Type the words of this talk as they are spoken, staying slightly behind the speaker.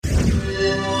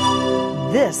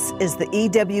This is the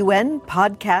EWN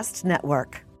Podcast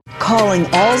Network. Calling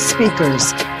all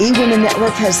speakers, eWomen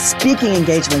Network has speaking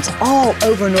engagements all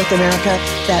over North America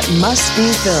that must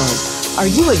be filled. Are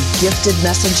you a gifted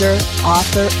messenger,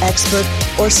 author, expert,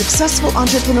 or successful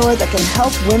entrepreneur that can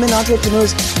help women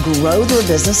entrepreneurs grow their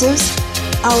businesses?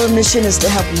 Our mission is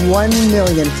to help 1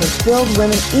 million fulfilled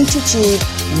women each achieve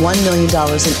 $1 million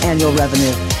in annual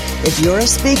revenue. If you're a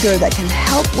speaker that can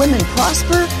help women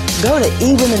prosper, go to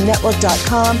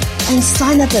eWomenNetwork.com and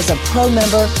sign up as a pro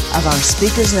member of our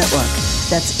Speakers Network.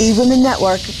 That's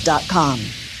eWomenNetwork.com.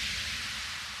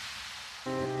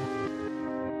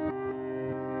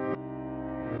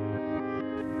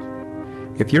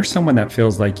 If you're someone that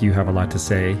feels like you have a lot to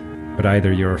say, but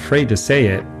either you're afraid to say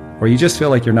it or you just feel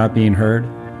like you're not being heard,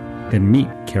 then meet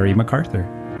Carrie MacArthur.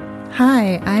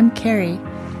 Hi, I'm Carrie.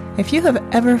 If you have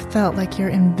ever felt like you're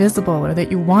invisible or that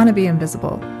you want to be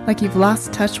invisible, like you've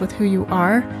lost touch with who you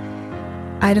are,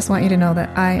 I just want you to know that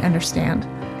I understand.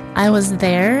 I was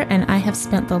there, and I have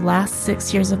spent the last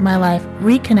 6 years of my life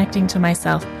reconnecting to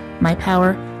myself, my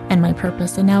power, and my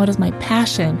purpose. And now it is my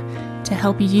passion to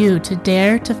help you to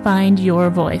dare to find your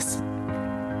voice.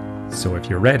 So if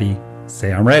you're ready,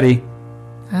 say I'm ready.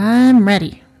 I'm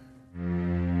ready.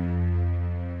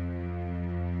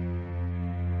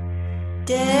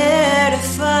 Dare to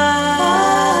find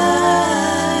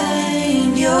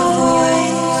your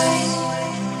voice.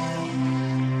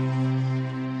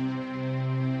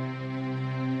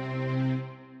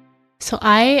 So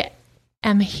I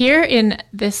am here in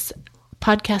this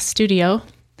podcast studio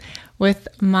with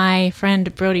my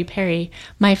friend Brodie Perry,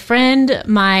 my friend,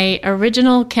 my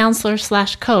original counselor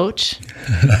 / coach,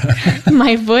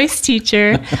 my voice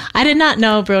teacher. I did not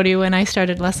know, Brodie, when I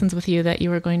started lessons with you that you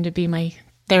were going to be my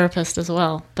therapist as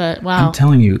well, but wow. I'm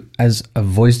telling you, as a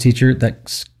voice teacher,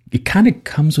 it kind of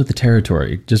comes with the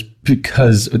territory, just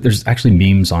because there's actually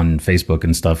memes on Facebook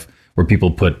and stuff where people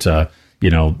put,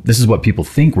 this is what people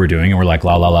think we're doing, and we're like,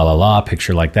 la, la, la, la, la,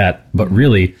 picture like that. But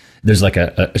really, there's like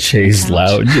a chaise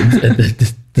lounge,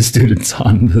 the students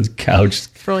on the couch.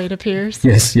 Freud appears.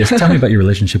 Yes. Tell me about your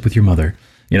relationship with your mother,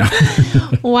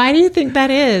 Why do you think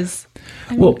that is?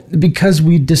 Well, because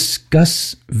we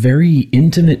discuss very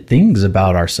intimate things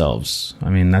about ourselves. I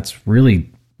mean, that's really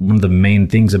one of the main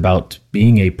things about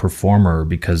being a performer,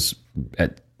 because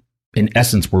in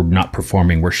essence, we're not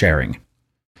performing, we're sharing.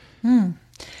 So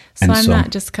I'm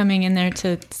not just coming in there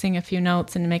to sing a few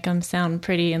notes and make them sound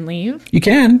pretty and leave? You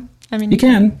can. You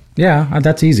can. Yeah,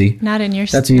 that's easy. Not in your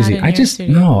That's easy. I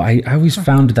always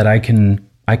found that I can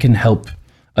help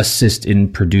assist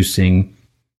in producing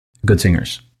good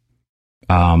singers.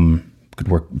 Good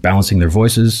work balancing their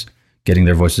voices, getting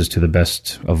their voices to the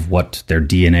best of what their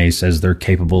DNA says they're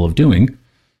capable of doing.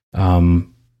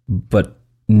 But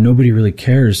nobody really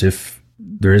cares if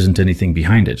there isn't anything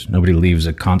behind it. Nobody leaves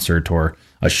a concert or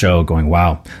a show going,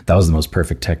 wow, that was the most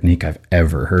perfect technique I've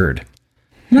ever heard.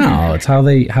 No, it's how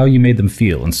you made them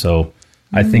feel. And so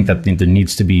I think that there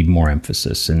needs to be more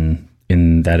emphasis in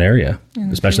that area,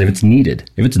 especially if it's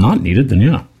needed. If it's not needed, then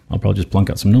yeah, I'll probably just plunk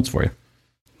out some notes for you.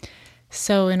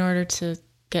 So in order to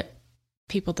get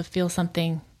people to feel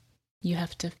something, you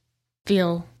have to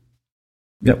feel.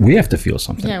 Yeah, we have to feel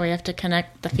something. Yeah, we have to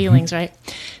connect the feelings, right?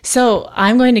 So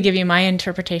I'm going to give you my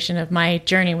interpretation of my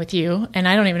journey with you. And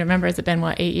I don't even remember, has it been,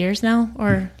 8 years now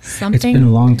or something? It's been a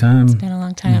long time. It's been a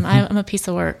long time. I'm a piece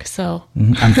of work, so.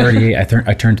 I'm 38.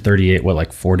 I turned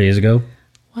 38, 4 days ago?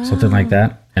 Wow. Something like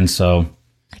that. And so,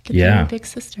 I could be your big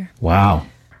sister. Wow.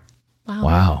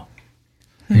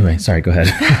 Anyway, sorry, go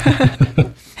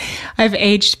ahead. I've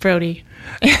aged, Brodie.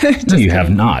 No, you have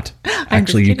not.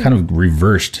 Actually, you kind of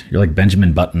reversed. You're like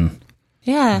Benjamin Button.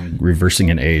 Yeah. Reversing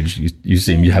an age.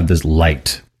 You have this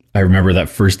light. I remember that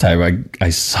first time I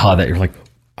saw that. I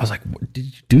was like, did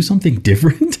you do something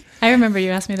different? I remember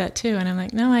you asked me that too. And I'm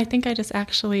like, no, I think I just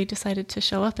actually decided to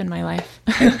show up in my life.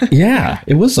 Yeah,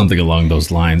 it was something along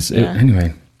those lines. Yeah.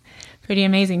 Anyway. Pretty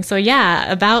amazing. So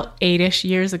yeah, about 8-ish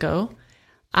years ago,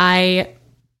 I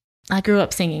grew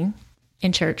up singing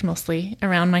in church, mostly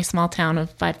around my small town of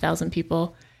 5,000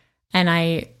 people. And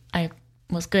I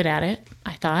was good at it,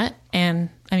 I thought. And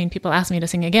I mean, people asked me to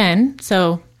sing again.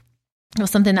 So it was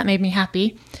something that made me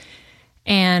happy.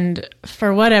 And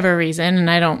for whatever reason, and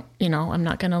I'm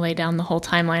not going to lay down the whole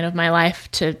timeline of my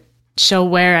life to show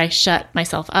where I shut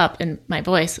myself up in my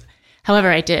voice.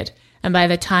 However, I did. And by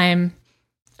the time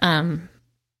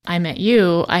I met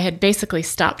you, I had basically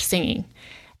stopped singing.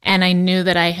 And I knew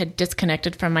that I had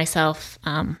disconnected from myself,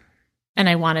 and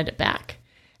I wanted it back.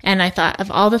 And I thought of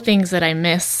all the things that I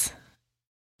miss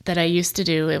that I used to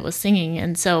do, it was singing.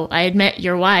 And so I had met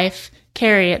your wife,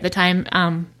 Carrie, at the time,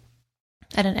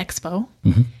 at an expo,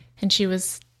 and she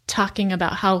was talking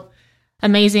about how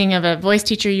amazing of a voice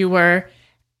teacher you were.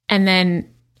 And then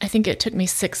I think it took me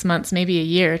 6 months, maybe a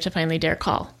year, to finally dare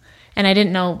call. And I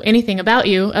didn't know anything about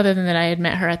you other than that I had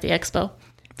met her at the expo.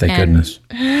 Thank goodness.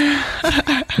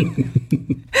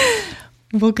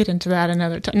 We'll get into that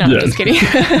another time. No, I'm just kidding.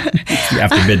 The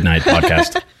After Midnight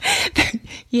podcast.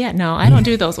 Yeah, no, I don't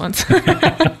do those ones.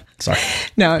 Sorry.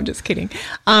 No, I'm just kidding.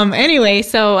 Anyway,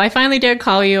 so I finally dared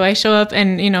call you. I show up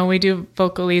and, we do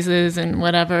vocalises and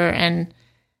whatever. And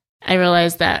I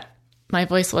realized that my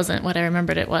voice wasn't what I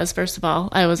remembered it was. First of all,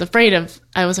 I was afraid of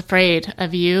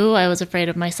you. I was afraid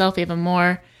of myself even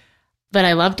more, but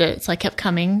I loved it. So I kept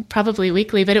coming, probably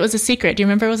weekly, but it was a secret. Do you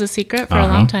remember it was a secret for a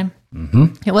long time?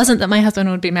 Mm-hmm. It wasn't that my husband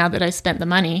would be mad that I spent the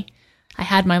money. I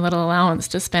had my little allowance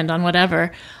to spend on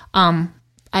whatever.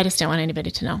 I just didn't want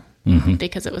anybody to know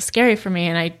because it was scary for me.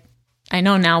 And I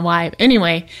know now why.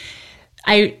 Anyway,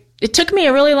 it took me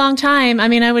a really long time. I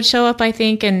mean, I would show up, I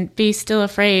think, and be still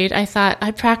afraid. I thought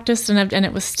I practiced and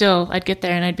it was still, I'd get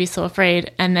there and I'd be so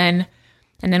afraid. And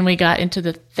then we got into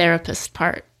the therapist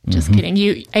part. Just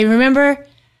kidding. I remember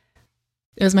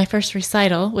it was my first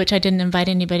recital, which I didn't invite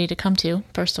anybody to come to,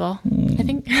 first of all, I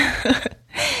think.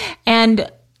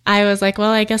 And I was like,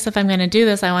 well, I guess if I'm going to do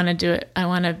this, I want to do it. I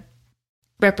want to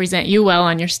represent you well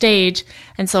on your stage.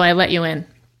 And so I let you in.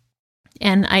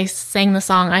 And I sang the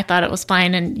song. I thought it was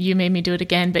fine, and you made me do it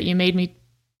again. But you made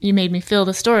me feel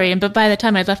the story. But by the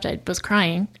time I left, I was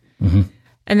crying.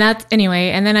 And that's anyway.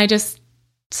 And then I just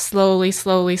slowly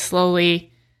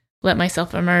let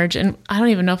myself emerge. And I don't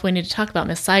even know if we need to talk about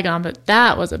Miss Saigon, but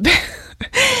that was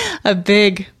a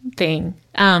big thing.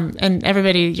 And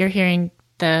everybody, you're hearing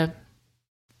the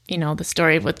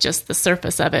story with just the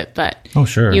surface of it, but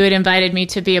you had invited me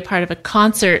to be a part of a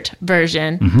concert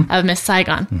version of Miss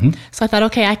Saigon. So I thought,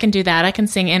 okay, I can do that. I can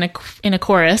sing in a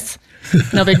chorus.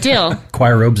 No big deal.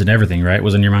 Choir robes and everything, right?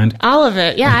 Was in your mind? All of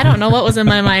it. Yeah. I don't know what was in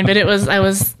my mind, but I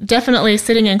was definitely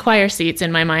sitting in choir seats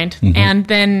in my mind. And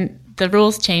then the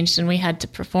rules changed and we had to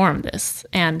perform this.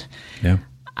 And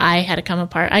I had to come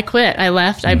apart. I quit. I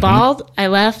left. I bawled. I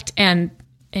left and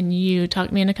you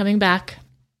talked me into coming back.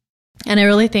 And I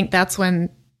really think that's when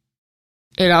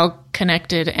it all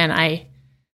connected, and I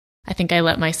think I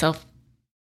let myself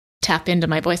tap into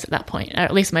my voice at that point, or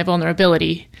at least my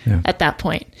vulnerability at that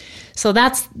point. So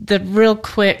that's the real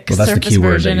quick surface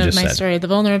version of my story, the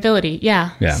vulnerability.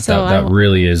 Yeah. Yeah, so that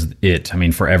really is it. I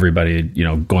mean, for everybody,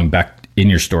 going back in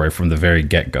your story from the very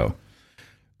get-go,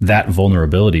 that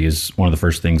vulnerability is one of the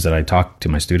first things that I talk to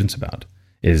my students about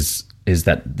is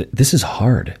that this is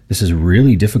hard. This is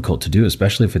really difficult to do,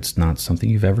 especially if it's not something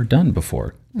you've ever done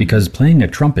before. Because playing a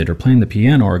trumpet or playing the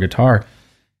piano or a guitar,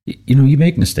 you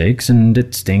make mistakes and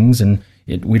it stings and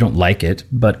we don't like it.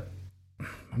 But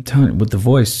I'm telling you, with the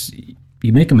voice,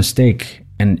 you make a mistake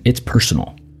and it's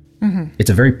personal. It's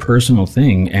a very personal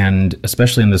thing. And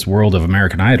especially in this world of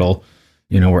American Idol,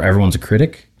 where everyone's a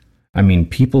critic, I mean,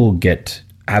 people get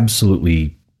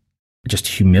absolutely just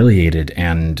humiliated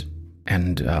and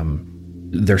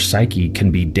their psyche can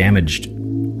be damaged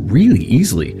really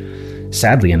easily,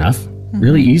 sadly enough,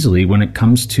 really easily when it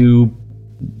comes to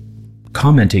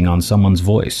commenting on someone's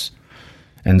voice.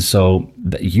 And so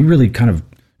you really kind of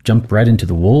jumped right into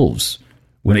the wolves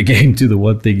when it came to the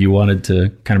one thing you wanted to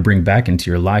kind of bring back into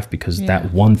your life, because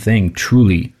that one thing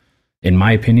truly, in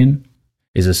my opinion,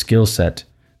 is a skill set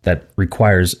that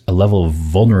requires a level of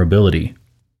vulnerability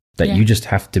that you just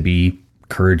have to be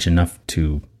courage enough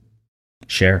to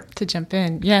share. To jump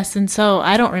in. Yes. And so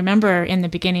I don't remember in the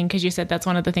beginning, because you said that's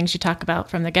one of the things you talk about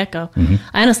from the get-go.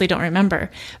 I honestly don't remember.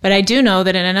 But I do know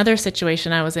that in another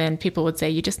situation I was in, people would say,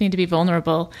 you just need to be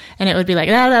vulnerable. And it would be like,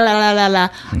 la, la, la, la, la, la.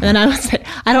 And then I would say,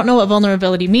 I don't know what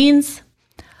vulnerability means.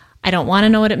 I don't want to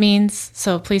know what it means.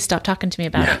 So please stop talking to me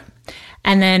about it.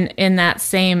 And then in that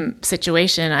same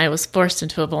situation, I was forced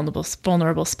into a vulnerable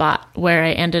spot where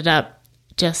I ended up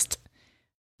just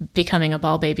becoming a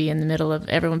ball baby in the middle of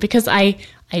everyone, because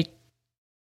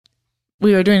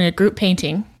we were doing a group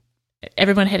painting.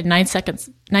 Everyone had 90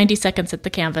 seconds at the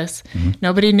canvas.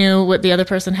 Nobody knew what the other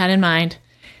person had in mind.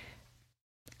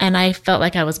 And I felt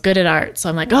like I was good at art. So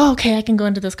I'm like, oh, okay, I can go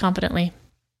into this confidently.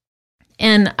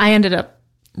 And I ended up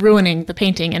ruining the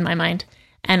painting in my mind.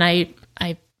 And I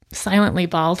silently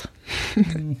bawled.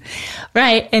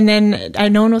 Right. And then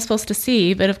no one was supposed to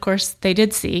see, but of course they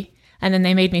did see. And then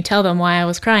they made me tell them why I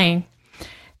was crying.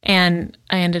 And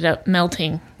I ended up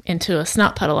melting into a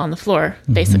snot puddle on the floor,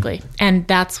 basically. And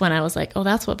that's when I was like, oh,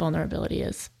 that's what vulnerability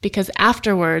is. Because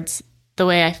afterwards, the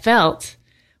way I felt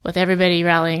with everybody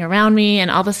rallying around me,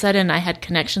 and all of a sudden I had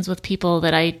connections with people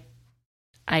that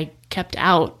I kept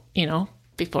out,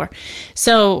 before.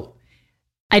 So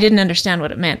I didn't understand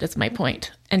what it meant, is my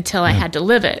point, until I had to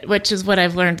live it, which is what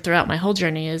I've learned throughout my whole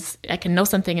journey is I can know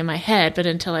something in my head, but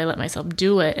until I let myself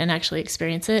do it and actually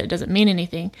experience it, it doesn't mean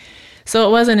anything. So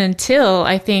it wasn't until,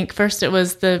 I think, first it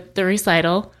was the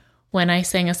recital when I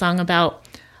sang a song about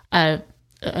a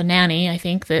nanny, I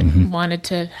think, that wanted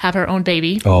to have her own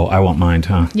baby. Oh, I Won't Mind,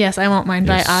 huh? Yes, I Won't Mind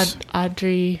Yes. by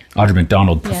Audrey. Audrey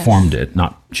McDonald Yes. performed it.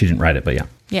 She didn't write it, but yeah.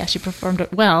 Yeah, she performed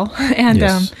it well. And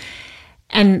Yes.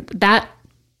 and that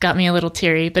got me a little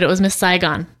teary, but it was Miss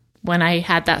Saigon when I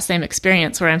had that same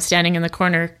experience where I'm standing in the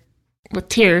corner with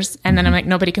tears, and then I'm like,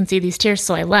 nobody can see these tears,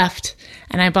 so I left,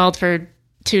 and I bawled for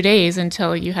 2 days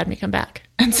until you had me come back.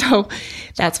 And so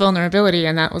that's vulnerability,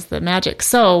 and that was the magic.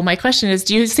 So my question is,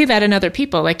 do you see that in other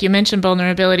people? Like you mentioned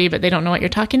vulnerability, but they don't know what you're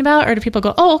talking about? Or do people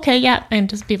go, oh, okay, yeah, and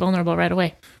just be vulnerable right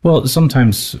away? Well,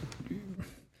 sometimes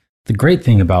the great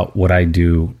thing about what I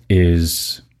do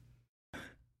is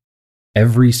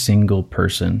every single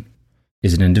person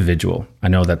is an individual. I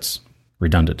know that's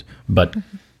redundant, but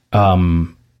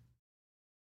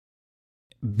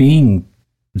being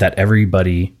that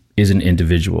everybody is an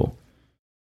individual,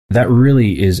 that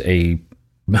really is a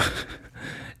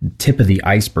tip of the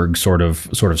iceberg sort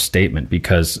of statement,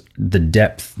 because the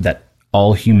depth that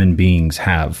all human beings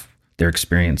have, their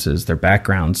experiences, their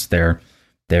backgrounds, their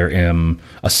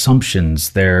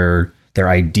assumptions, their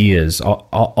ideas,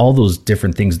 all those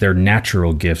different things, their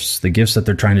natural gifts, the gifts that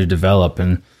they're trying to develop,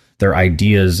 and their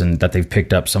ideas and that they've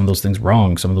picked up, some of those things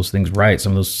wrong, some of those things right,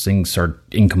 some of those things are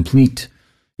incomplete.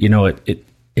 You know,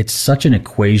 it's such an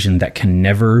equation that can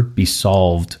never be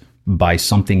solved by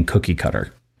something cookie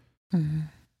cutter.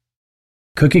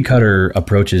 Cookie cutter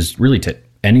approaches really to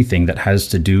anything that has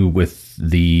to do with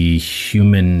the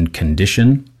human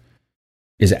condition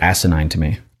is asinine to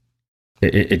me.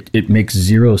 It makes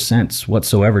zero sense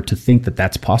whatsoever to think that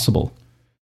that's possible.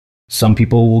 Some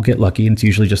people will get lucky, and it's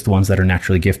usually just the ones that are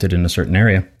naturally gifted in a certain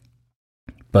area.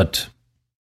 But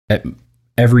at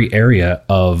every area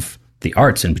of the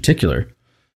arts in particular,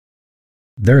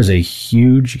 there is a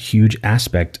huge, huge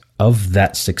aspect of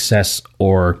that success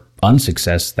or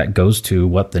unsuccess that goes to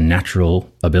what the natural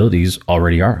abilities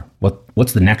already are.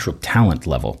 What's the natural talent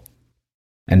level?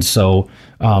 And so,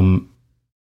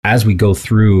 as we go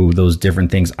through those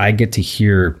different things, I get to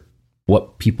hear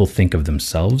what people think of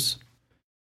themselves.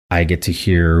 I get to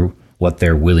hear what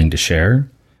they're willing to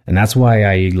share. And that's why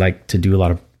I like to do a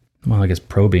lot of,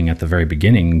 probing at the very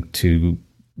beginning to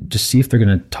just see if they're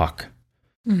going to talk.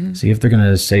 See if they're going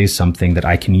to say something that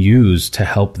I can use to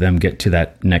help them get to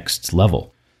that next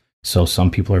level. So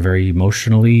some people are very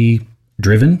emotionally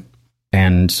driven,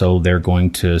 and so they're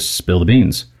going to spill the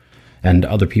beans. And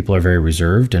other people are very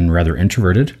reserved and rather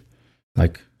introverted,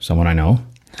 like someone I know,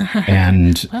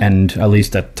 and at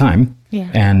least at the time. Yeah.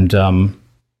 And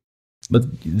but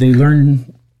they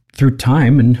learn through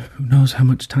time, and who knows how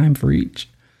much time for each.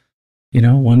 You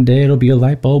know, one day it'll be a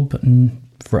light bulb, and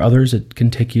for others it can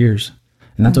take years,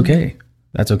 and that's okay.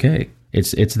 That's okay.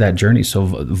 It's that journey. So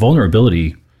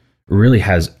vulnerability really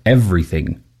has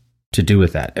everything to do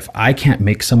with that. If I can't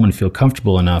make someone feel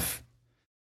comfortable enough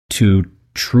to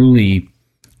truly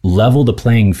level the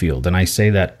playing field, and I say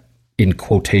that in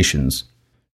quotations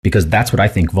because that's what I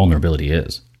think vulnerability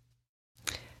is.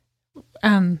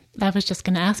 I was just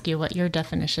going to ask you what your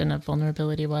definition of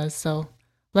vulnerability was. So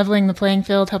leveling the playing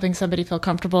field, helping somebody feel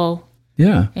comfortable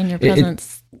in your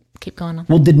presence. Keep going on.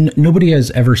 Well, nobody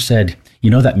has ever said,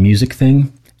 that music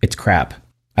thing, it's crap.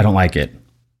 I don't like it.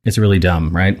 It's really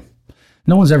dumb, right?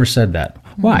 No one's ever said that.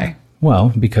 Why?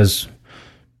 Well, because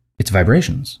it's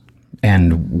vibrations,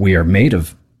 and we are made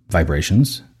of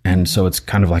vibrations, and so it's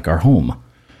kind of like our home.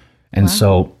 And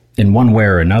so in one way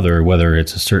or another, whether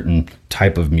it's a certain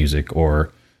type of music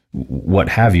or what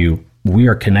have you, we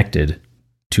are connected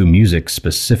to music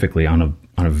specifically on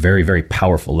a very, very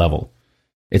powerful level.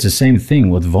 It's the same thing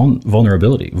with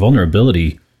vulnerability.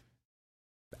 Vulnerability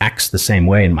acts the same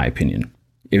way, in my opinion.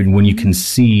 When you can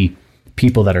see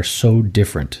people that are so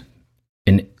different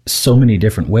in so many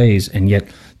different ways, and yet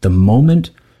the moment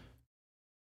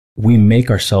we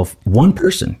make ourselves one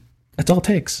person, that's all it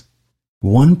takes.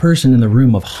 One person in the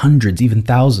room of hundreds, even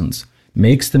thousands,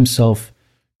 makes themselves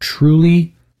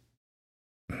truly,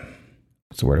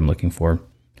 what's the word I'm looking for?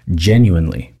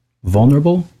 Genuinely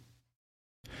vulnerable.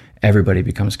 Everybody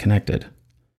becomes connected.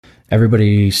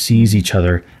 Everybody sees each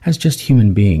other as just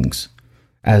human beings,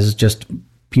 as just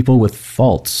people with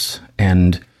faults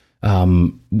and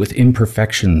with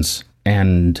imperfections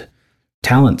and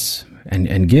talents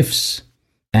and gifts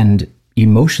and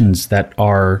emotions that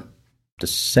are the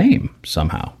same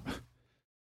somehow.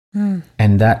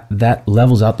 And that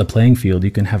levels out the playing field.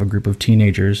 You can have a group of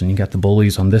teenagers and you got the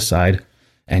bullies on this side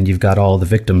and you've got all the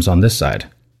victims on this side.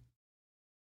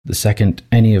 The second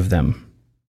any of them,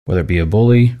 whether it be a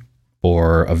bully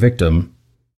or a victim,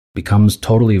 becomes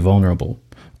totally vulnerable,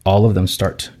 all of them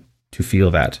start to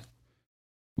feel that.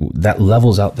 That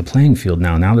levels out the playing field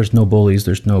now. Now there's no bullies,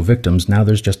 there's no victims, now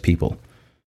there's just people.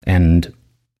 And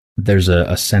there's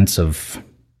a sense of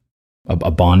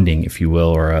a bonding, if you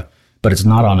will, but it's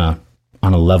not on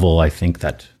a level, I think,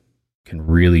 that can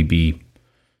really be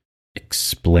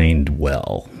explained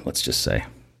well, let's just say.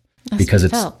 That's because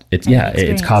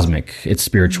it's cosmic, it's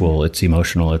spiritual, it's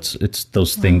emotional, it's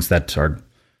those things that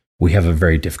we have a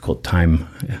very difficult time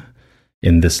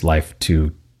in this life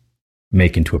to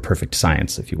make into a perfect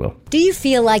science, if you will. Do you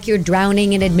feel like you're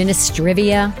drowning in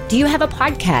administrivia? Do you have a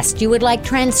podcast you would like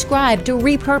transcribed to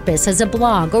repurpose as a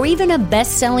blog or even a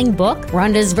best-selling book?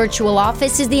 Rhonda's Virtual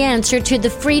Office is the answer to the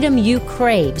freedom you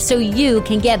crave so you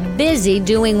can get busy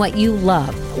doing what you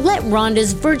love. Let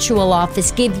Rhonda's Virtual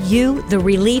Office give you the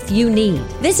relief you need.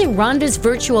 Visit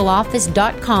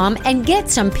rhondasvirtualoffice.com and get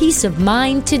some peace of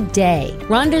mind today.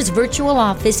 Rhonda's Virtual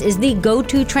Office is the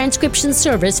go-to transcription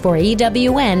service for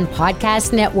EWN Podcast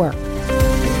Network.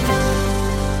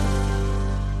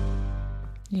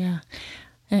 Yeah,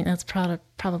 I think that's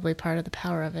probably part of the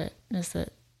power of it, is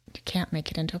that you can't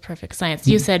make it into a perfect science.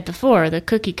 You said before, the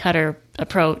cookie cutter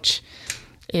approach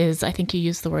is, I think you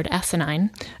used the word asinine.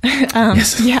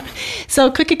 Yes. Yeah. So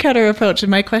cookie cutter approach,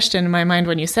 and my question in my mind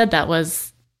when you said that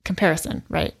was comparison,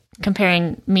 right?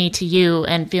 Comparing me to you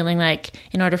and feeling like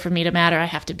in order for me to matter, I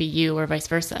have to be you, or vice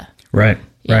versa. Right.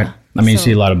 Yeah. Right. I mean, you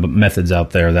see a lot of methods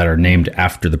out there that are named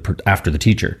after the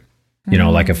teacher. You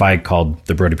know, like if I called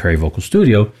the Brodie Perry Vocal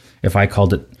Studio, if I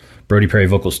called it Brodie Perry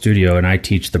Vocal Studio and I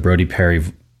teach the Brodie Perry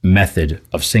method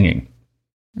of singing,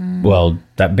 well,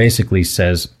 that basically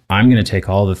says I'm going to take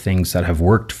all the things that have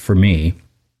worked for me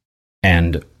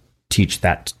and teach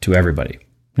that to everybody.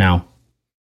 Now,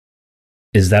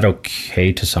 is that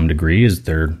okay to some degree? Is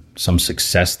there some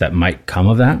success that might come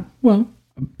of that? Well,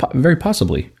 very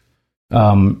possibly.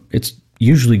 It's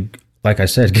usually, like I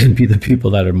said, going to be the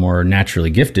people that are more naturally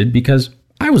gifted, because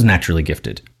I was naturally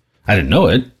gifted. I didn't know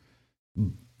it,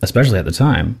 especially at the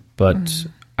time, but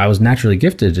I was naturally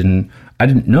gifted, and I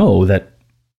didn't know that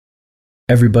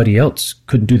everybody else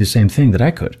couldn't do the same thing that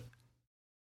I could.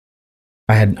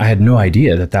 I had no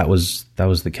idea that was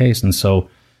the case. And so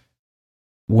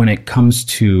when it comes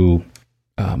to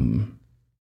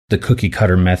the cookie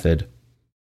cutter method,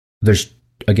 there's,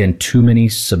 again, too many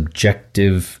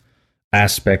subjective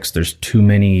aspects. There's too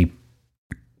many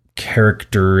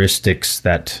characteristics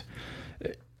that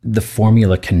the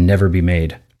formula can never be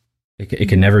made. It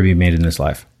can never be made in this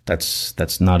life.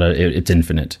 That's not it's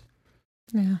infinite.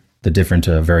 Yeah. The different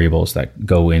variables that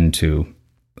go into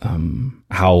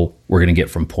how we're going to get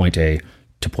from point A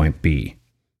to point B.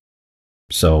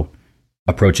 So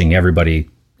approaching everybody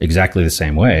exactly the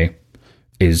same way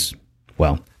is,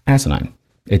 well, asinine.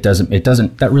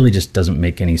 That really just doesn't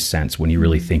make any sense when you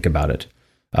really think about it.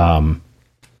 And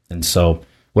so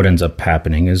what ends up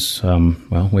happening is,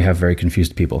 we have very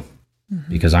confused people,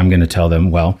 because I'm going to tell them,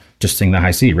 well, just sing the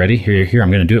high C. Ready? Here, I'm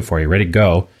going to do it for you. Ready?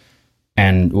 Go.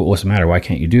 And what's the matter? Why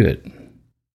can't you do it?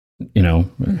 You know,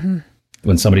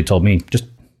 when somebody told me, just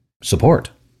support,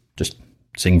 just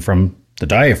sing from the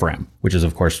diaphragm, which is,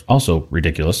 of course, also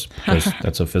ridiculous, because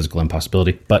that's a physical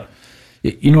impossibility. But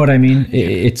you know what I mean?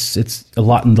 It's a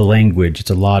lot in the language. It's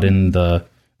a lot in the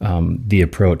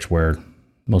approach, where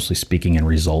mostly speaking in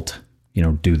result,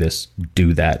 do this,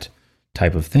 do that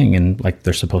type of thing. And like,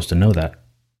 they're supposed to know that.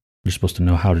 You're supposed to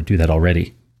know how to do that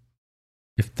already.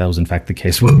 If that was in fact the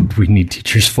case, what would we need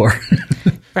teachers for?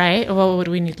 Right? What would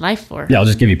we need life for? Yeah, I'll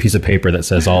just give you a piece of paper that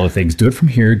says all the things. Do it from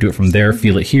here, do it from there,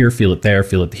 feel it here, feel it there,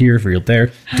 feel it here, feel it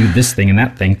there. Do this thing and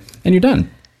that thing, and you're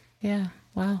done. Yeah.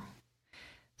 Wow.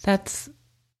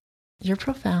 You're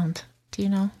profound. Do you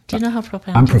know how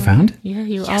profound I'm you profound? Are? Yeah,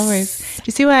 you always. Do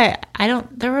you see why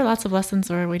there were lots of lessons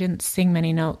where we didn't sing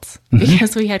many notes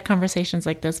because we had conversations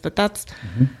like this, but that's,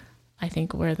 I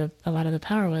think, where a lot of the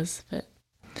power was. But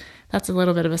that's a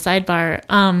little bit of a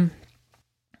sidebar.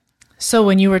 So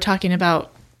when you were talking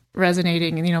about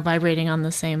resonating and, vibrating on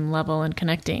the same level and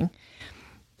connecting,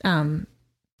 the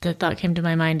thought came to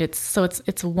my mind.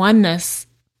 It's oneness,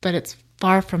 but it's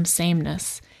far from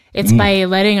sameness. It's by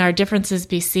letting our differences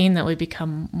be seen that we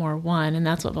become more one. And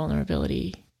that's what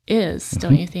vulnerability is,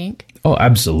 don't you think? Oh,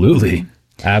 absolutely.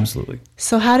 Absolutely.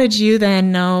 So how did you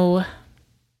then know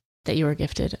that you were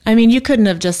gifted? I mean, you couldn't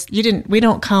have we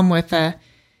don't come with a,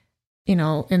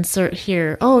 insert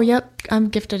here, oh, yep, I'm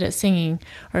gifted at singing,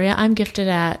 or yeah, I'm gifted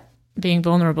at being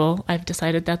vulnerable. I've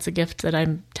decided that's a gift that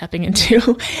I'm tapping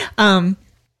into,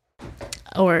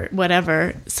 or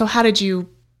whatever. So how did you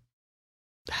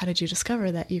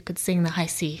discover that you could sing the high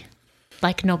C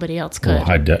like nobody else could?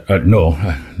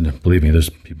 Believe me, there's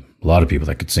a lot of people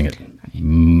that could sing it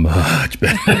much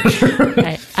better.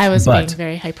 Right. I was being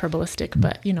very hyperbolistic,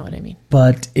 but you know what I mean.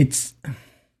 But there's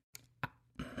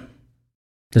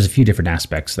a few different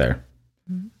aspects there.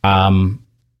 Mm-hmm.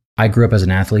 I grew up as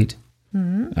an athlete,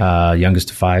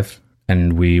 youngest of 5,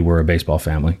 and we were a baseball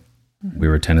family. Mm-hmm. We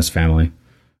were a tennis family,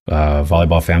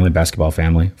 volleyball family, basketball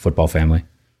family, football family.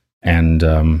 And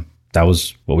that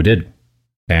was what we did.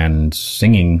 And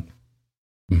singing...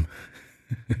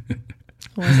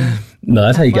 No,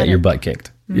 that's how you get your butt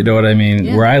kicked. Mm-hmm. You know what I mean?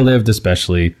 Yeah. Where I lived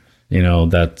especially,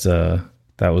 that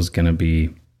was going to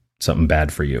be something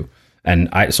bad for you. And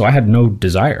I had no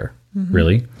desire,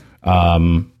 really.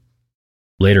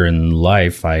 Later in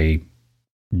life, I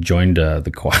joined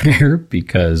the choir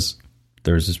because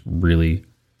there's this really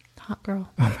hot girl.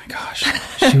 Oh my gosh,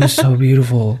 she was so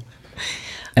beautiful.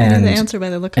 And I knew the answer by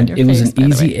the look on your face. And it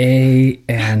was an easy A,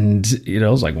 and I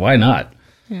was like, why not?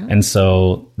 Yeah. And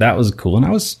so that was cool, and I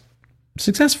was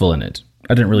successful in it.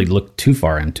 I didn't really look too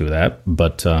far into that,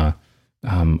 but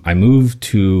I moved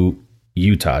to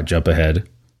Utah, jump ahead,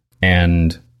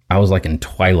 and I was like in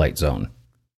Twilight Zone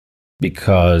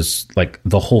because like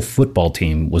the whole football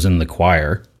team was in the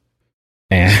choir,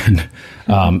 and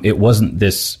it wasn't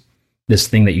this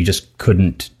thing that you just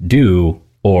couldn't do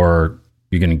or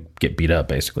you're going to get beat up,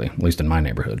 basically, at least in my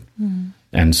neighborhood.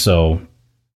 And so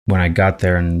when I got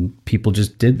there and people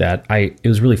just did that, it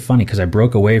was really funny because I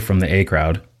broke away from the A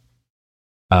crowd.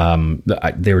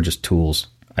 They were just tools.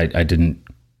 I didn't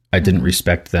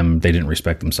respect them. They didn't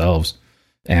respect themselves.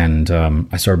 And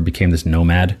I sort of became this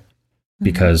nomad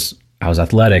because I was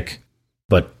athletic,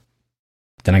 but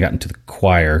then I got into the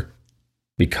choir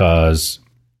because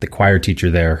the choir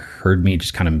teacher there heard me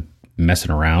just kind of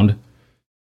messing around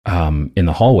in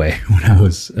the hallway when I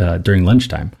was during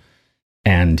lunchtime.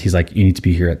 And he's like, you need to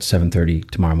be here at 7:30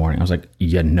 tomorrow morning. I was like,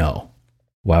 yeah, no.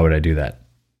 Why would I do that?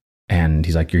 And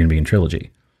he's like, you're going to be in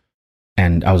Trilogy.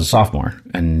 And I was a sophomore,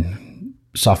 and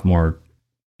sophomore,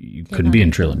 you couldn't be in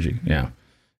Trilogy. Yeah.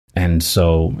 And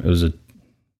so it was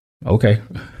okay.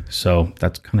 So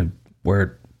that's kind of where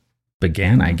it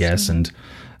began, I guess. And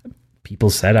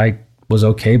people said I was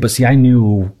okay. But see, I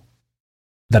knew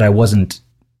that I wasn't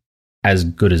as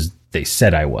good as they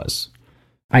said I was.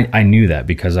 I knew that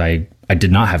because I did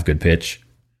not have good pitch.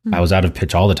 I was out of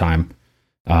pitch all the time.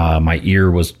 My ear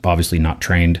was obviously not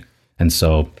trained. And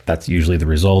so that's usually the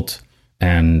result.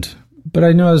 But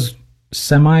I knew I was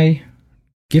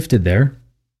semi-gifted there.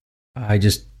 I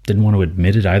just didn't want to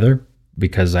admit it either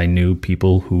because I knew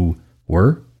people who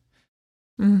were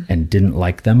and didn't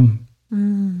like them.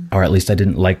 Or at least I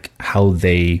didn't like how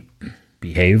they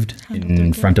behaved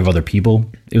in front of other people.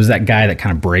 It was that guy that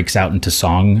kind of breaks out into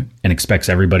song and expects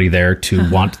everybody there to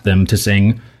want them to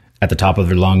sing at the top of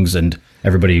their lungs and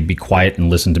everybody be quiet and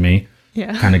listen to me.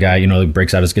 Yeah. Kind of guy, that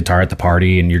breaks out his guitar at the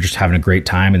party and you're just having a great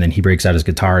time and then he breaks out his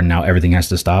guitar and now everything has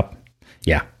to stop.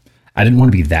 Yeah. I didn't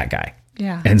want to be that guy.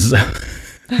 Yeah. And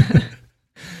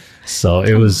so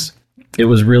it was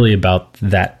really about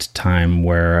that time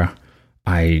where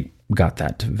I got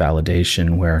that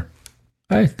validation where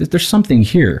there's something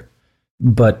here,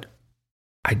 but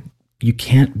you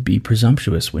can't be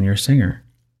presumptuous when you're a singer.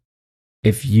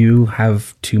 If you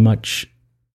have too much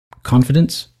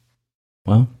confidence,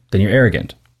 well, then you're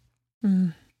arrogant.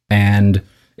 And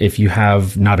if you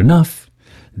have not enough,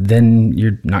 then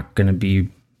you're not going to be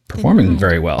performing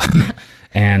very well.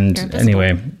 And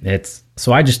anyway,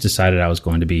 so I just decided I was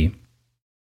going to be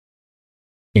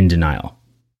in denial.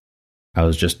 I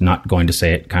was just not going to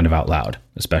say it kind of out loud,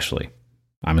 especially.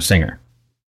 I'm a singer.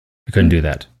 I couldn't do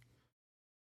that.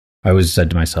 I always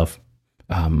said to myself,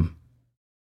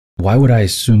 why would I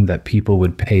assume that people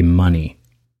would pay money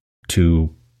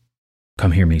to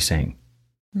come hear me sing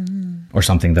or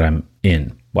something that I'm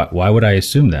in? Why would I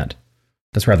assume that?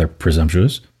 That's rather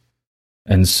presumptuous.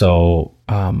 And so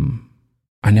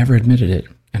I never admitted it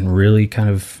and really kind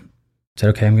of said,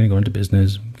 okay, I'm going to go into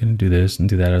business. I'm going to do this and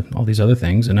do that, all these other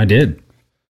things. And I did.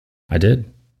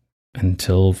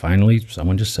 Until finally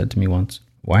someone just said to me once,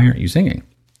 why aren't you singing?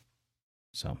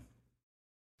 So.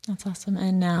 That's awesome.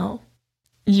 And now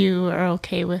you are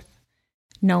okay with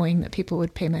knowing that people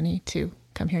would pay money to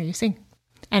come hear you sing.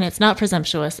 And it's not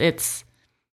presumptuous. It's,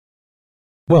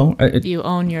 you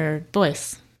own your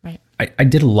voice, right? I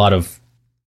did a lot of,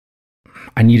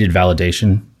 I needed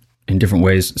validation in different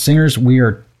ways. Singers, we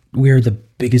are the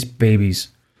biggest babies.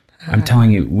 I'm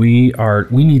telling you, we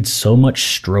need so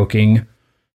much stroking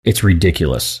It's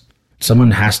ridiculous.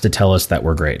 Someone has to tell us that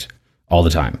we're great all the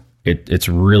time. It's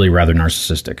really rather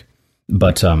narcissistic.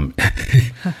 But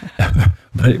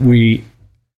but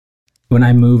when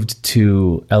I moved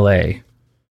to LA,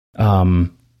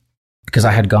 because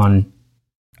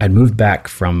I'd moved back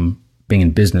from being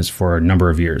in business for a number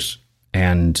of years,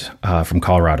 and from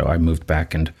Colorado, I moved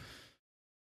back, and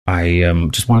I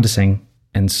just wanted to sing.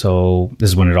 And so this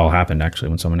is when it all happened, actually,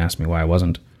 when someone asked me why I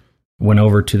wasn't. Went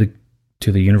over to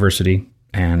the university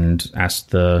and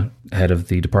asked the head of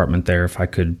the department there if I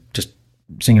could just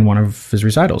sing in one of his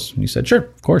recitals. And he said, sure,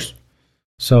 of course.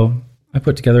 So I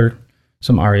put together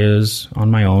some arias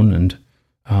on my own and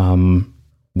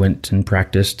went and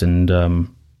practiced. And a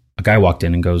guy walked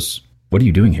in and goes, what are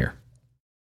you doing here?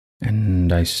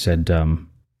 And I said,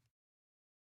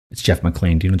 it's Jeff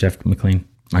McLean. Do you know Jeff McLean?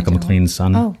 Michael McLean's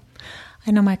son? Oh,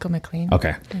 I know Michael McLean.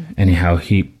 Okay. Anyhow,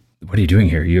 what are you doing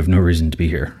here? You have no reason to be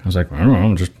here. I was like, I don't know,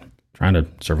 I'm just trying to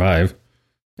survive.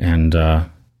 And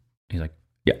he's like,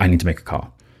 yeah, I need to make a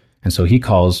call. And so he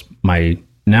calls my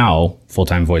now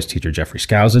full-time voice teacher, Jeffrey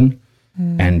Skousen.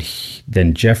 And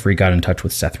then Jeffrey got in touch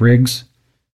with Seth Riggs.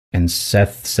 And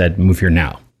Seth said, move here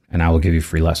now, and I will give you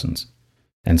free lessons.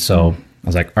 And so I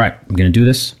was like, all right, I'm going to do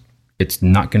this. It's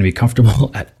not going to be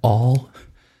comfortable at all.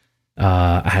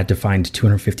 I had to find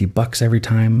 $250 every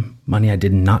time, money I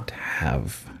did not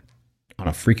have, on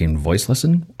a freaking voice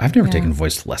lesson. I've never taken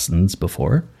voice lessons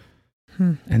before.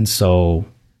 And so,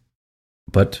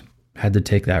 but had to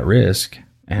take that risk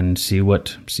and see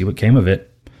what came of it.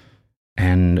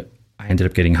 And I ended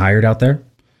up getting hired out there.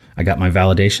 I got my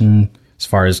validation as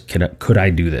far as could I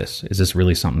do this? Is this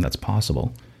really something that's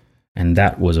possible? And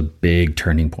that was a big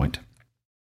turning point.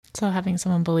 So having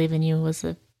someone believe in you was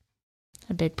a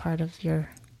big part of your...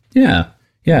 Yeah.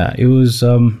 It was...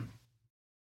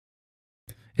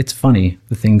 It's funny,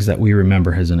 the things that we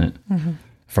remember, isn't it?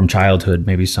 From childhood,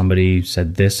 maybe somebody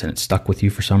said this and it stuck with you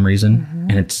for some reason,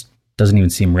 and it doesn't even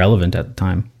seem relevant at the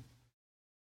time.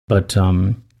 But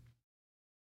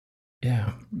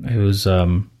yeah, it was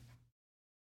a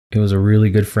really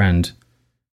good friend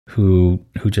who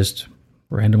just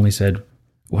randomly said,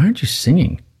 "Why aren't you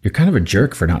singing? You're kind of a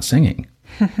jerk for not singing."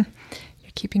 You're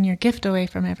keeping your gift away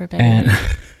from everybody. And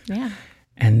yeah.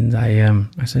 And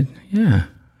I said, "Yeah,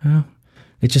 well,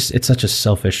 it's such a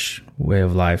selfish way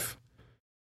of life,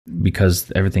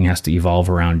 because everything has to evolve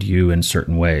around you in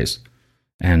certain ways."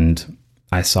 And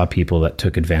I saw people that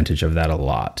took advantage of that a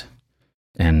lot.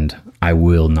 And I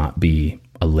will not be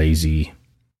a lazy,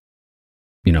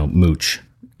 mooch.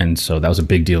 And so that was a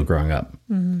big deal growing up.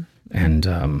 And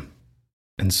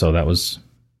so that was,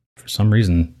 for some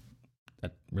reason,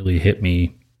 that really hit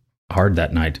me hard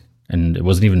that night. And it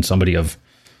wasn't even somebody of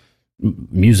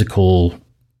musical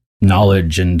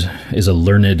knowledge and is a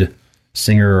learned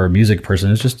singer or music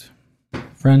person. It's just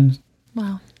friends.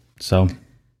 Wow. So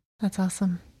that's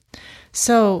awesome.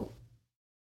 So,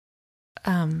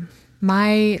 we're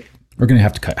going to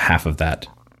have to cut half of that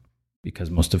because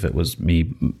most of it was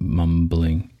me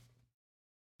mumbling.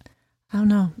 Oh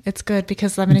no, it's good,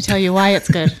 because I'm going to tell you why it's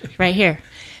good right here.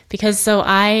 Because so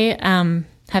I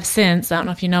have since, I don't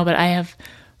know if you know, but I have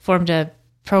formed a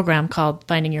program called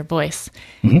Finding Your Voice.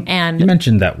 And you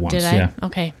mentioned that once. Did I? Yeah.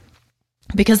 Okay.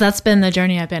 Because that's been the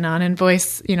journey I've been on, and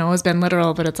voice, has been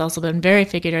literal, but it's also been very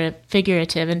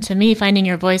figurative. And to me, finding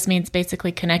your voice means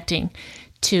basically connecting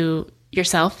to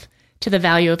yourself, to the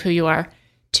value of who you are,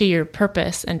 to your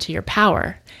purpose, and to your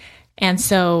power. And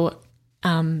so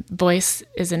voice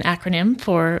is an acronym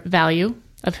for value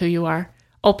of who you are,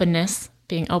 openness,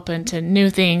 being open to new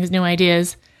things, new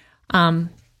ideas,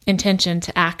 intention,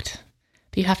 to act.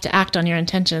 But you have to act on your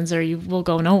intentions or you will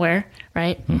go nowhere,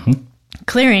 right?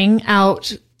 Clearing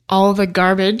out all the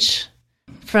garbage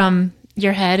from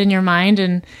your head and your mind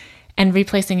and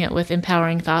replacing it with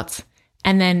empowering thoughts.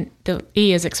 And then the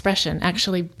E is expression,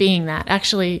 actually being that.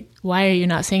 Actually, why are you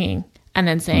not singing? And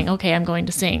then saying, okay, I'm going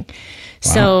to sing. Wow.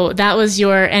 So that was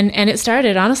and it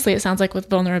started, honestly, it sounds like with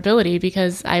vulnerability,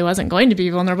 because I wasn't going to be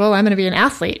vulnerable. I'm going to be an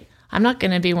athlete. I'm not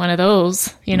going to be one of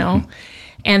those,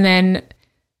 And then,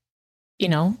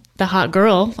 the hot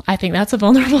girl, I think that's a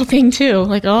vulnerable thing too.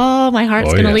 Like, my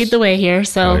heart's going to lead the way here.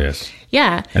 So,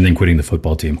 yeah. And then quitting the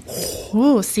football team.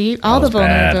 Ooh, see, all the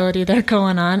vulnerability there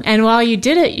going on. And while you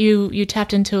did it, you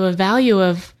tapped into a value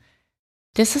of,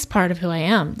 this is part of who I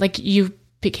am. Like, you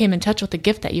became in touch with the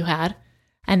gift that you had.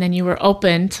 And then you were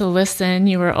open to listen.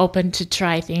 You were open to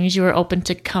try things. You were open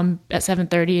to come at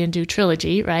 7:30 and do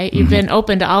trilogy, right? You've been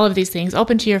open to all of these things,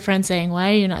 open to your friends saying, why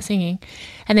are you not singing?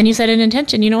 And then you set an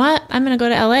intention. You know what? I'm going to go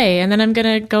to LA, and then I'm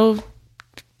going to go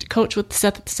coach with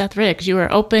Seth Riggs. You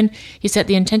were open. You set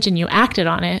the intention. You acted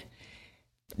on it.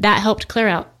 that helped clear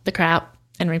out the crap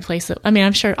and replace it. I mean,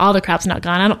 I'm sure all the crap's not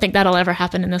gone. I don't think that'll ever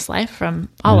happen in this life from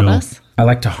all of us. I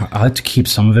like to keep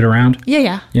some of it around.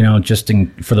 Yeah. You know, just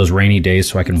for those rainy days,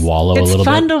 so I can wallow a little bit. It's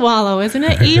fun to wallow, isn't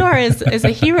it? Eeyore is a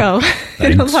hero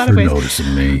in a lot of ways. Thanks for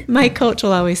noticing me. My coach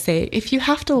will always say, if you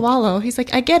have to wallow, he's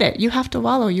like, I get it. You have to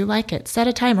wallow. You like it. Set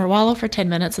a timer, wallow for 10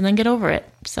 minutes, and then get over it.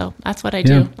 So that's what I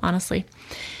do, honestly.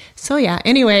 So yeah,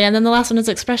 anyway, and then the last one is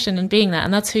expression and being that.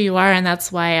 And that's who you are, and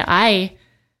that's why I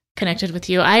connected with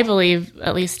you. I believe,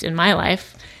 at least in my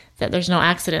life, that there's no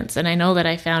accidents. And I know that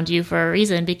I found you for a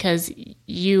reason, because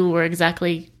you were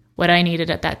exactly what I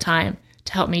needed at that time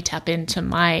to help me tap into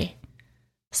my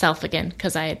self again,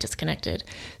 because I had disconnected.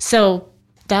 So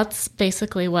that's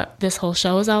basically what this whole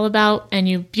show is all about. And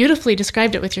you beautifully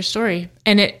described it with your story.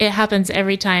 And it happens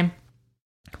every time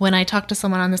when I talk to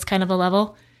someone on this kind of a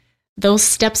level. Those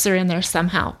steps are in there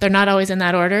somehow. They're not always in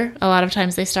that order. A lot of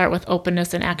times they start with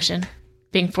openness and action,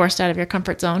 being forced out of your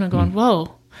comfort zone and going,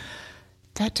 whoa,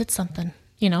 that did something,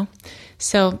 you know?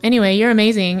 So anyway, you're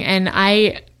amazing. And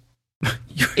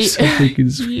you're so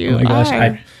freaking, oh my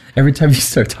gosh. Every time you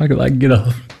start talking, I get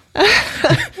up.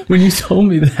 When you told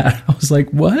me that, I was like,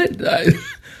 what?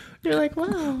 You're like,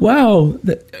 wow. Wow.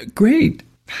 Great.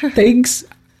 Thanks.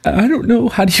 I don't know.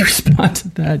 How do you respond to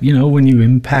that? You know, when you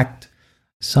impact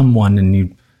someone and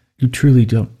you truly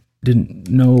didn't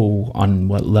know on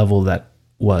what level that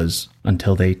was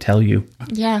until they tell you.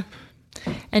 Yeah.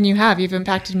 And you've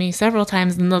impacted me several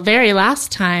times. And the very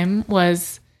last time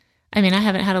was, I mean, I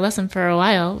haven't had a lesson for a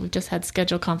while. We've just had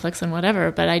schedule conflicts and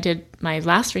whatever, but I did my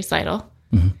last recital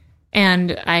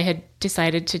and I had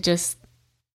decided to just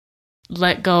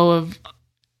let go of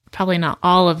probably not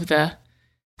all of the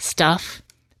stuff,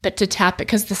 but to tap it,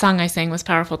 because the song I sang was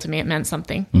powerful to me. It meant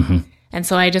something. And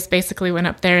so I just basically went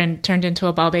up there and turned into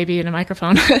a ball baby in a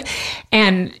microphone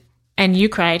and you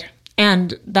cried.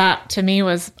 And that to me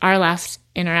was our last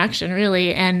interaction,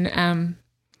 really. And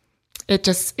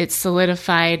it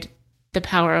solidified the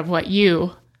power of what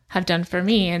you have done for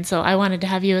me. And so I wanted to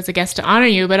have you as a guest to honor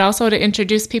you, but also to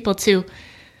introduce people to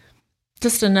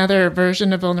just another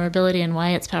version of vulnerability and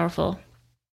why it's powerful.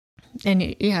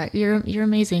 And yeah, you're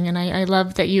amazing. And I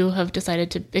love that you have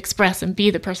decided to express and be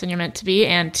the person you're meant to be,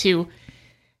 and to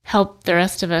help the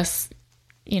rest of us,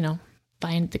 you know,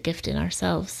 find the gift in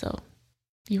ourselves. So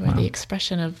you are the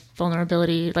expression of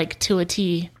vulnerability, like to a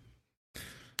T,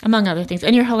 among other things.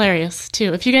 And you're hilarious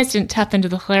too. If you guys didn't tap into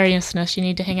the hilariousness, you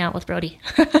need to hang out with Brodie.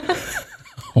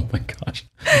 Oh my gosh.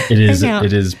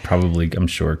 It is probably, I'm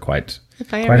sure, quite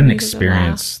an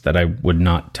experience that I would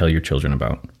not tell your children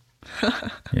about.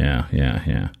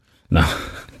 Yeah. No,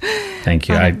 thank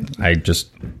you. I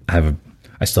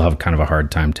still have kind of a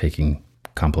hard time taking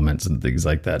compliments and things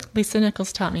like that. Lisa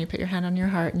Nichols taught me, you put your hand on your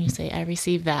heart and you say, I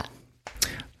receive that.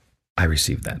 I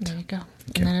received that. There you go.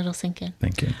 And then it'll sink in.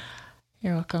 Thank you.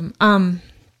 You're welcome.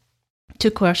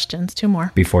 2 questions, 2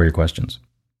 more. Before your questions.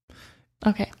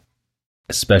 Okay.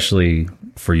 Especially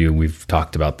for you, we've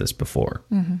talked about this before.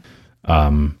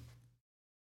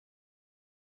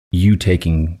 You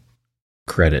taking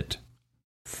credit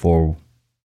for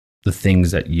the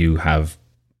things that you have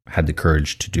had the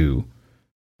courage to do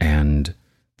and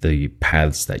the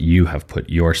paths that you have put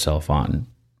yourself on,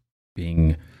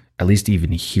 being at least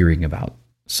even hearing about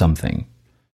something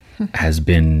has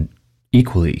been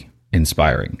equally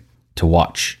inspiring to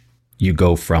watch you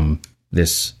go from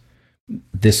this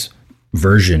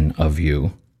version of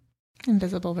you,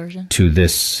 invisible version, to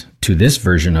this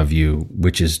version of you,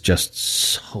 which is just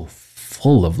so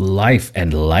full of life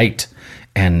and light,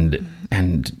 and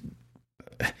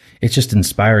it's just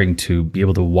inspiring to be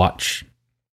able to watch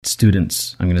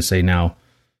students, I'm going to say now,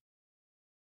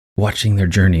 watching their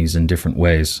journeys in different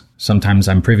ways. Sometimes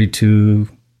I'm privy to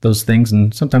those things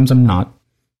and sometimes I'm not,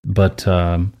 but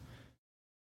often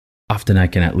I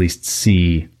can at least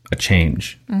see a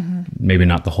change. Maybe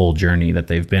not the whole journey that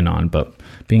they've been on, but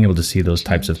being able to see those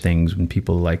types of things when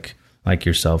people like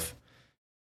yourself.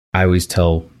 I always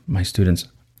tell my students,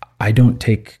 I don't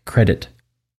take credit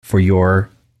for your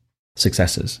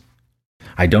successes.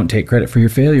 I don't take credit for your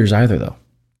failures either, though.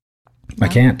 No. I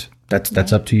can't.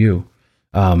 That's up to you.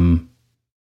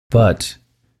 But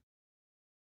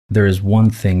there is one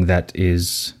thing that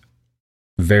is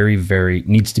very, very,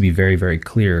 needs to be very, very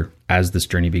clear as this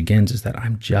journey begins, is that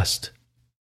I'm just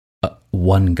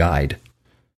one guide.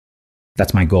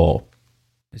 That's my goal.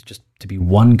 It's just to be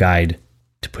one guide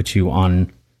to put you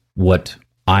on what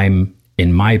I'm,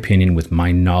 in my opinion, with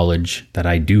my knowledge that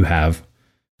I do have,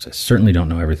 because I certainly don't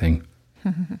know everything,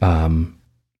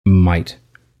 might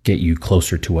get you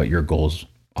closer to what your goals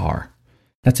are.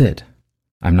 That's it.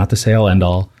 I'm not the say all end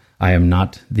all. I am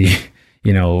not the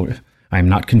I'm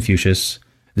not Confucius.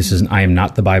 I am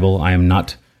not the Bible. I am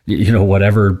not,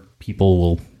 whatever people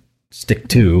will stick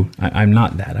to. I'm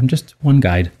not that. I'm just one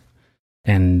guide.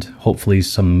 And hopefully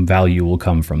some value will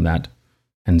come from that.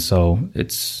 And so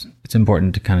it's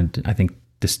important to kind of, I think,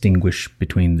 distinguish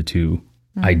between the two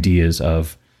ideas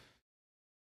of,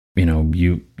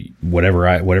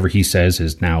 whatever he says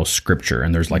is now scripture.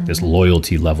 And there's like this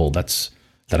loyalty level that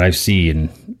I see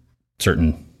in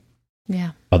certain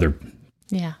other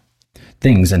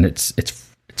things. And it's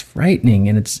frightening,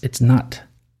 and it's not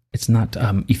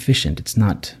efficient. It's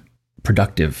not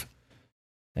productive.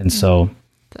 And so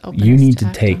you need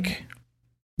to take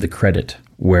the credit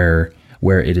where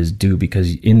it is due,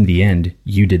 because in the end,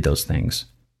 you did those things.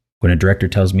 When a director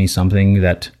tells me something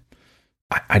that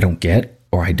I don't get,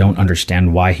 or I don't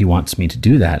understand why he wants me to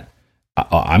do that,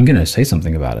 I'm going to say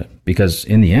something about it, because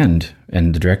in the end,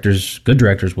 and good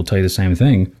directors will tell you the same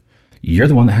thing, you're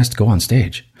the one that has to go on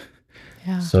stage.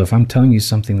 Yeah. So if I'm telling you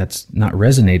something that's not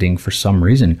resonating for some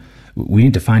reason, we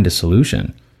need to find a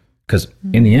solution, because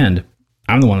in the end,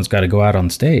 I'm the one that's got to go out on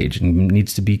stage and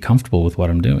needs to be comfortable with what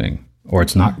I'm doing, or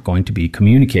it's not going to be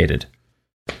communicated.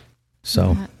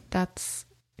 So that's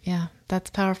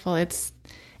powerful. It's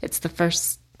the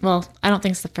first, well, I don't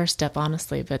think it's the first step,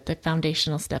 honestly, but the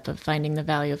foundational step of finding the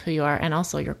value of who you are, and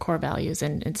also your core values,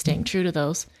 and staying true to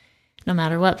those no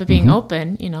matter what, but being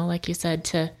open, like you said,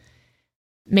 to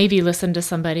maybe listen to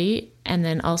somebody, and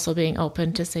then also being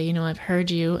open to say, I've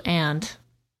heard you and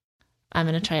I'm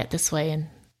going to try it this way. And,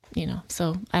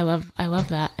 so I love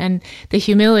that. And the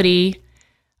humility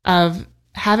of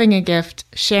having a gift,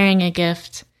 sharing a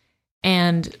gift,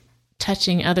 and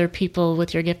touching other people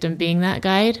with your gift and being that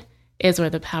guide is where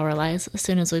the power lies. As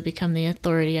soon as we become the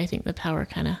authority, I think the power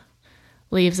kind of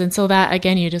leaves. And so that,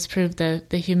 again, you just proved the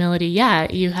humility. Yeah,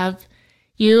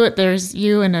 there's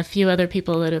you and a few other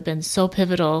people that have been so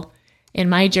pivotal in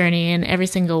my journey, and every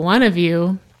single one of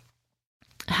you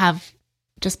have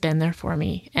just been there for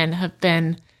me and have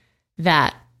been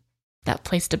that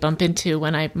place to bump into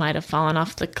when I might have fallen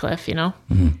off the cliff,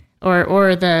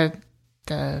 or the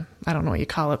I don't know what you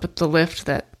call it, but the lift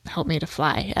that helped me to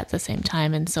fly at the same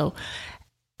time. And so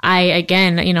I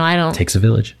don't. Takes a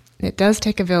village. It does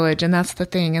take a village, and that's the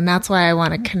thing. And that's why I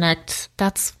want to connect.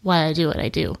 That's why I do what I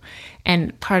do.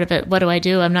 And part of it, what do I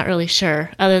do? I'm not really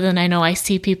sure, other than I know I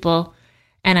see people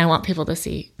and I want people to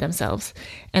see themselves.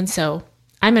 And so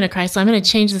I'm going to cry. So I'm going to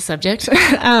change the subject.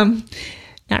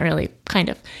 Not really, kind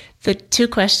of. The two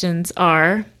questions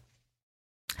are,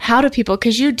 how do people,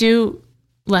 because you do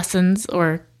lessons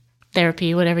or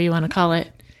therapy, whatever you want to call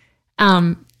it,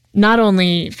 not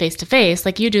only face-to-face,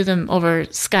 like you do them over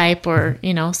Skype or,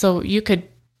 so you could,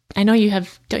 I know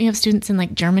don't you have students in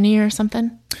like Germany or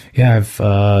something? Yeah, I have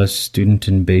a student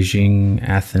in Beijing,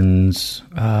 Athens,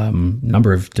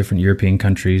 number of different European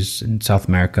countries in South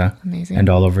America. Amazing. And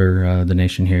all over the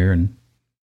nation here. And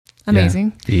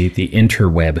amazing. Yeah, the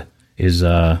interweb is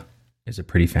a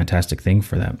pretty fantastic thing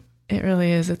for that. It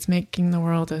really is. It's making the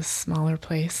world a smaller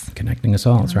place. Connecting us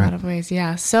all, that's right. In a lot of ways,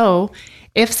 yeah. So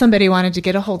if somebody wanted to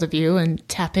get a hold of you and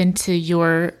tap into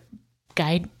your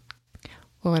guide,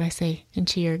 what would I say?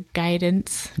 Into your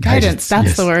guidance? Guidance, that's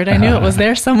yes. The word. I knew it was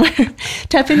there somewhere.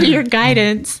 Tap into your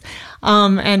guidance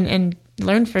and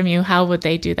learn from you. How would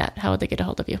they do that? How would they get a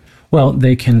hold of you? Well,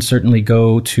 they can certainly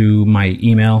go to my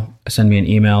email, send me an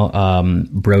email,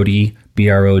 Brodie,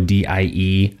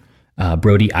 Brodie,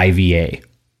 Brodie IVA.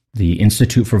 The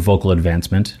Institute for Vocal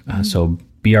Advancement. So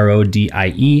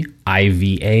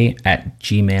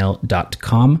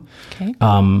BRODIEIVA@gmail.com. Okay.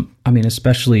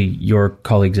 Especially your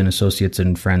colleagues and associates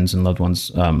and friends and loved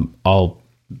ones, all,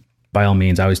 by all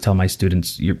means, I always tell my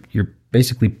students, you're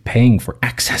basically paying for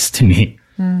access to me.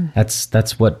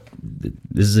 That's what,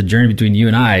 this is a journey between you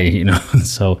and I,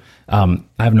 So I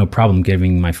have no problem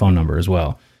giving my phone number as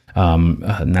well.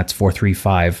 And that's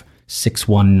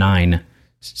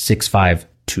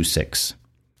 435-619-6526.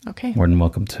 Okay. More than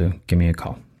welcome to give me a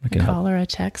call. I can call or a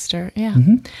text or,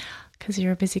 because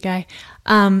you're a busy guy.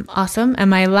 Awesome. And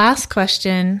my last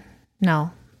question, no,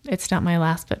 it's not my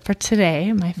last, but for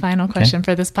today, my final question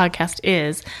for this podcast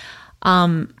is,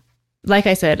 like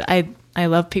I said, I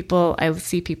love people, I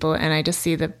see people, and I just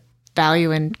see the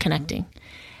value in connecting.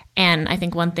 And I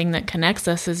think one thing that connects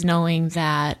us is knowing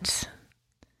that,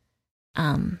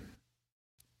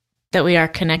 that we are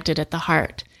connected at the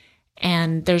heart.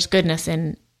 And there's goodness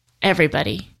in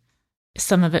everybody.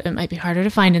 Some of it might be harder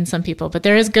to find in some people, but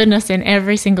there is goodness in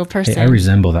every single person. Hey, I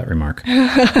resemble that remark.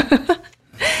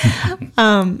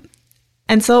 And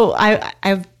so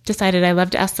I've decided I love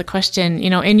to ask the question,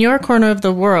 in your corner of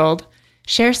the world,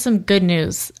 share some good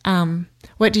news.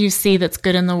 what do you see that's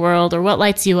good in the world, or what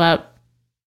lights you up?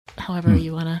 However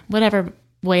you want to, whatever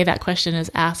way that question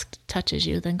is asked touches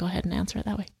you, then go ahead and answer it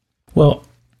that way. Well,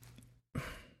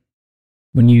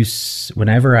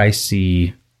 whenever I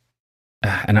see,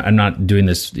 and I'm not doing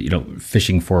this,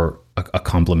 fishing for a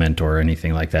compliment or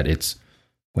anything like that. It's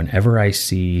whenever I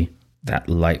see that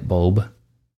light bulb,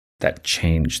 that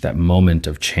change, that moment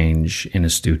of change in a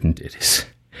student, it's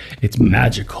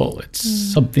magical. It's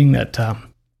something that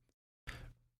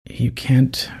you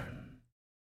can't,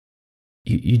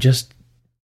 you just,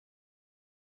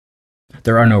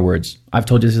 there are no words. I've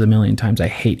told you this a million times. I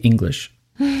hate English.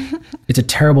 It's a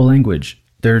terrible language.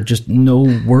 There are just no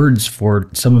words for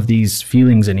some of these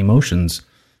feelings and emotions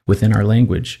within our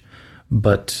language.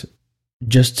 But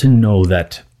just to know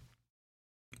that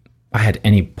I had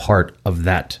any part of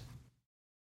that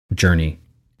journey,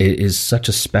 it is such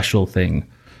a special thing.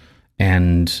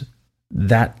 And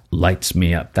that lights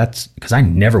me up. That's because I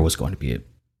never was going to be a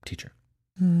teacher.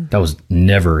 That was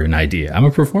never an idea. I'm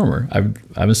a performer.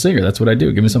 I'm a singer. That's what I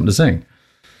do. Give me something to sing.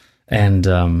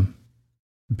 And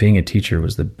being a teacher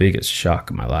was the biggest shock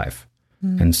of my life.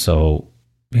 And so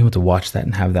being able to watch that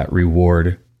and have that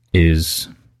reward is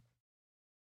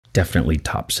definitely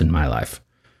tops in my life.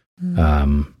 I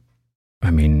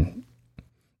mean,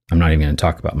 I'm not even going to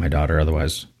talk about my daughter.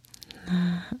 Otherwise,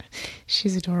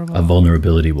 she's adorable. A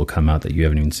vulnerability will come out that you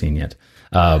haven't even seen yet.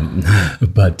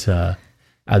 But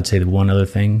I'd say the one other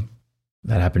thing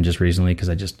that happened just recently, because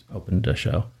I just opened a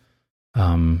show.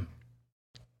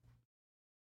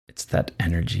 It's that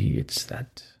energy. It's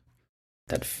that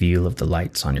feel of the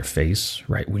lights on your face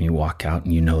right when you walk out,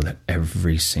 and you know that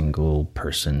every single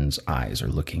person's eyes are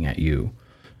looking at you,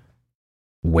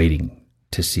 waiting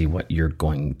to see what you're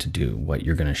going to do, what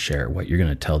you're going to share, what you're going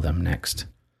to tell them next,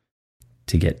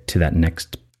 to get to that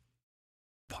next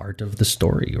part of the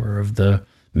story or of the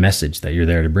message that you're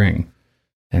there to bring.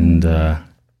 And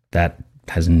that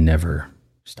has never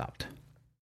stopped.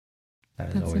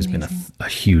 That has always been a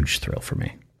huge thrill for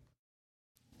me.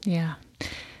 Yeah.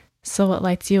 So what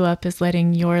lights you up is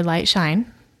letting your light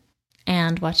shine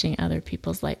and watching other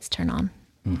people's lights turn on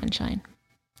and shine.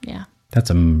 Yeah. That's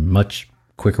a much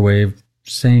quicker way of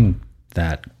saying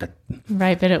that.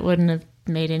 Right, but it wouldn't have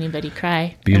made anybody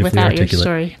cry without your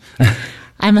story.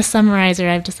 I'm a summarizer.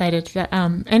 I've decided that.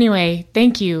 Anyway,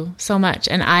 thank you so much.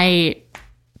 And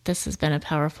this has been a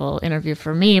powerful interview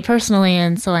for me personally,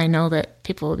 and so I know that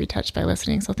people will be touched by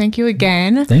listening. So thank you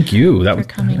again. Thank you. For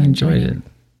coming. I enjoyed it.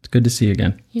 It's good to see you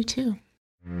again. You too.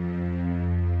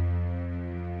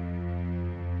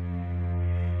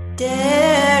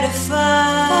 Dare to find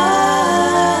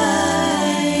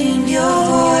your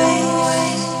voice.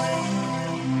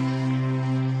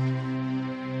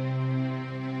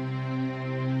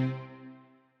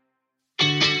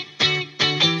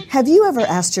 Have you ever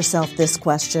asked yourself this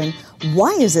question?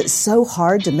 Why is it so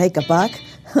hard to make a buck?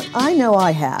 I know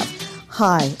I have.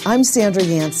 Hi, I'm Sandra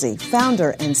Yancey,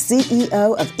 founder and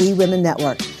CEO of eWomen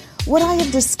Network. What I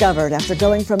have discovered after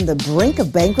going from the brink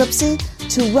of bankruptcy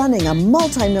to running a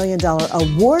multi-million-dollar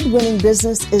award-winning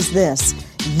business is this.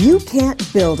 You can't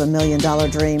build $1 million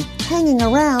dream hanging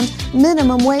around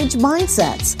minimum wage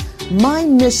mindsets. My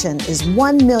mission is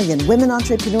 1 million women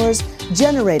entrepreneurs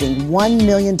generating $1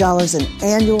 million in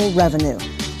annual revenue.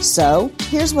 So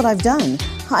here's what I've done.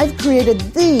 I've created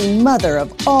the mother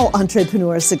of all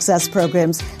entrepreneur success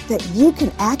programs that you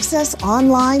can access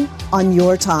online on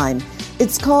your time.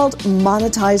 It's called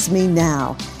Monetize Me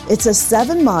Now. It's a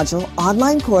 7-module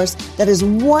online course that is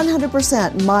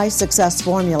 100% my success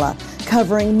formula,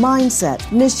 covering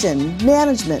mindset, mission,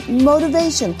 management,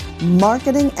 motivation,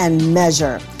 marketing, and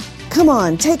measure. Come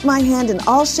on, take my hand and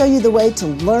I'll show you the way to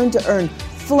learn to earn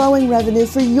flowing revenue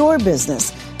for your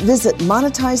business. Visit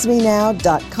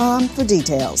monetizemenow.com for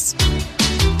details.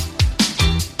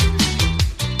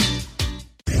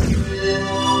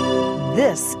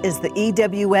 This is the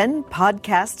EWN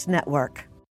Podcast Network.